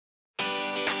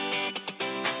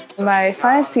My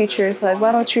science teacher said,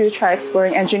 why don't you try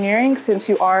exploring engineering since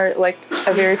you are like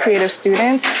a very creative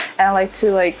student and I like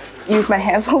to use my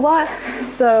hands a lot.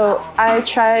 So I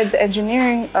tried the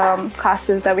engineering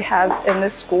classes that we have in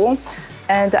this school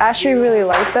and I actually really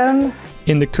like them.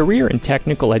 In the Career and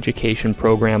Technical Education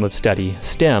Program of Study,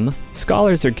 STEM,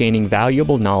 scholars are gaining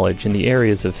valuable knowledge in the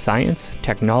areas of science,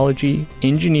 technology,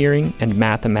 engineering, and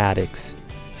mathematics.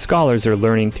 Scholars are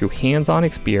learning through hands-on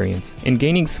experience and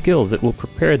gaining skills that will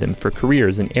prepare them for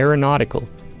careers in aeronautical,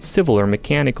 civil or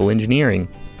mechanical engineering,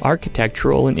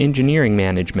 architectural and engineering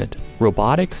management,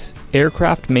 robotics,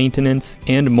 aircraft maintenance,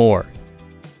 and more.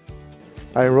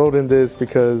 I enrolled in this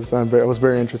because I was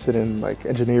very interested in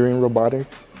engineering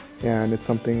robotics, and it's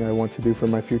something I want to do for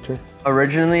my future.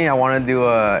 Originally, I wanted to do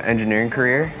an engineering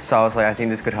career, so I was like, I think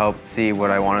this could help see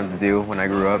what I wanted to do when I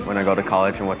grew up, when I go to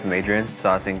college and what to major in, so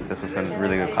I think this was a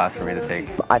really good class for me to take.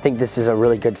 I think this is a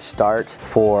really good start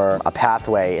for a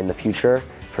pathway in the future,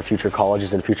 for future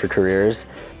colleges and future careers.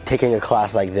 Taking a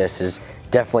class like this is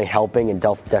definitely helping and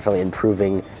definitely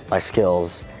improving my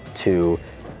skills to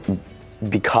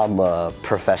become a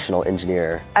professional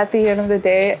engineer. At the end of the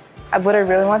day, what I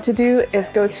really want to do is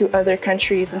go to other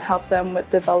countries and help them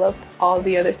develop all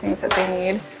the other things that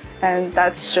they need. And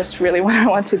that's just really what I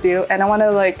want to do. And I want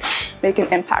to make an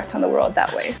impact on the world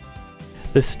that way.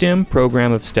 The STEM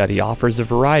program of study offers a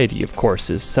variety of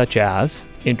courses such as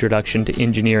Introduction to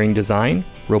Engineering Design,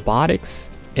 Robotics,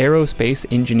 Aerospace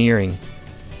Engineering.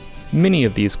 Many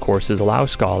of these courses allow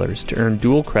scholars to earn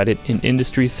dual credit in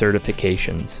industry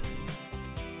certifications.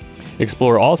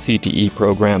 Explore all CTE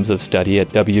programs of study at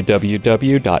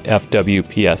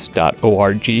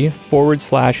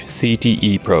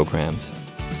www.fwps.org/CTE programs.